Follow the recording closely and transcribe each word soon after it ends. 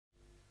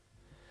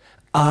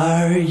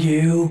Are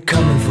you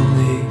coming for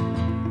me?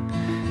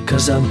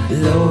 'Cause I'm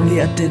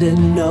lonely, I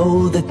didn't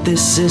know that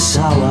this is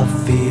how I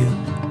feel.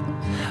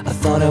 I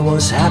thought I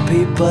was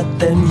happy, but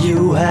then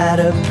you had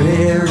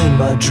appeared in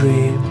my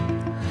dream.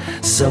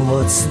 So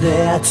what's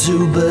there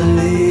to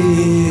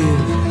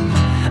believe?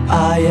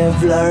 I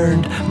have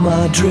learned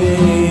my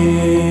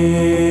dreams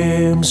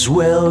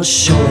will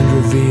show and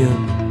reveal.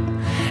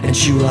 And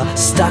you are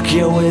stuck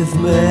here with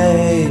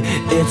me,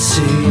 it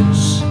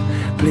seems.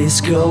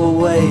 Please go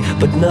away,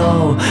 but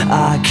no,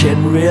 I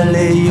can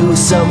really use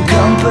some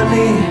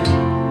company.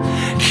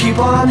 Keep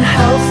on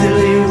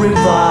healthily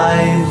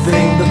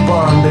reviving the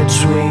bond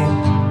between.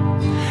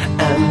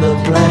 And the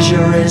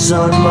pleasure is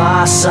on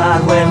my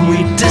side when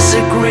we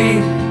disagree.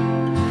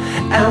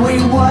 And we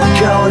work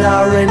out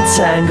our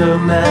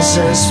entanglements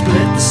and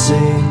split the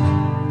scene.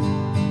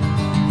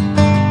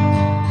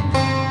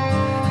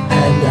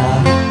 And I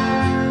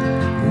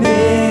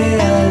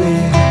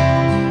nearly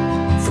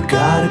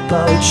forgot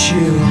about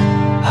you.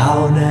 How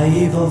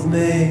naive of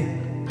me.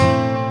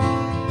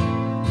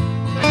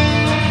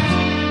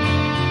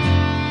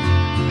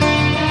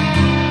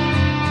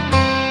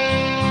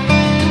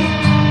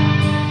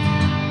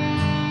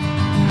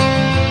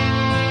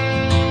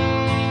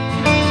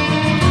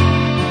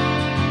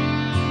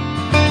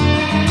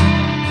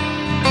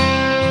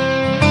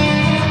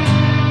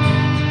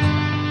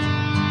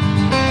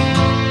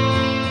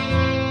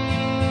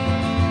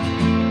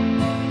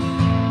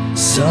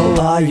 So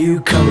are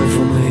you coming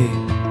for me?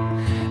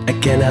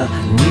 Again, I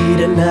need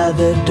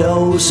another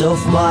dose of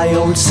my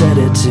old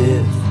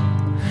sedative.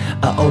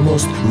 I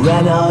almost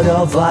ran out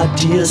of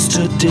ideas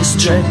to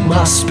distract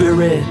my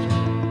spirit.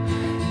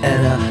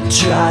 And I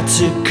tried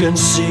to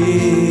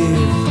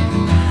conceive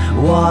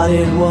what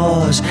it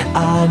was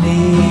I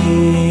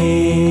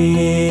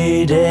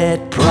needed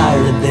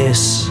prior to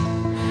this.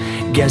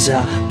 Guess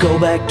I'll go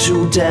back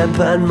to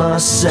dampen my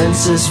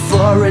senses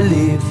for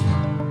relief.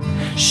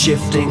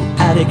 Shifting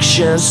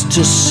addictions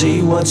to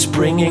see what's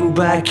bringing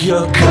back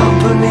your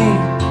company.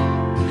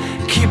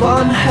 Keep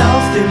on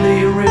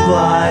healthily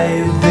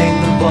reviving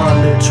the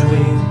bond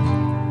between.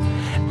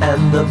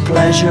 And the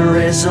pleasure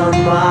is on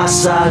my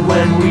side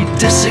when we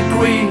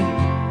disagree.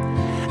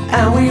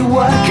 And we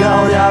work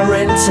out our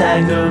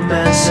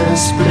entanglements and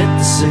split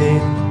the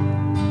scene.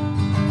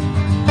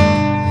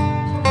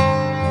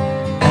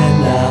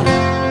 And I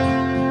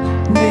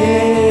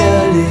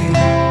nearly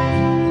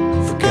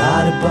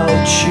forgot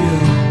about you.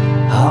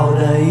 How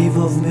naive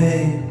of me.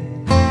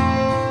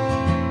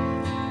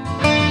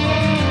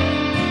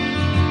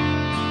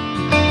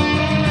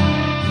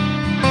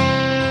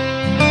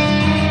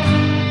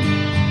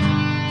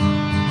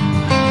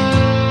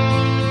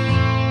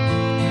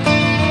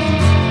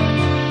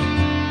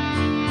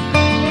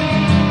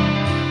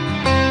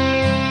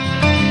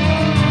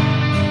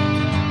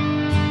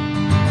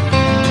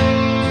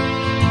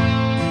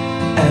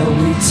 And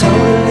we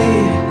totally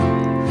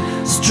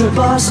strip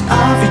us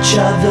of each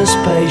other's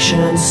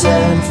patience,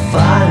 and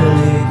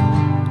finally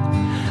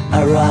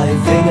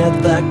arriving at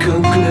the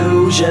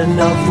conclusion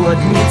of what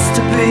needs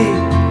to be.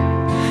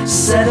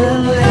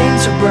 Settling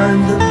to burn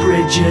the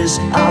bridges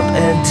up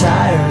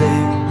entirely.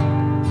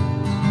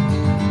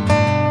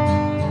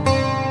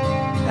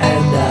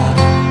 And I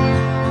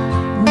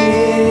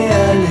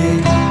nearly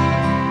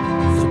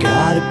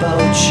forgot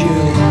about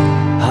you.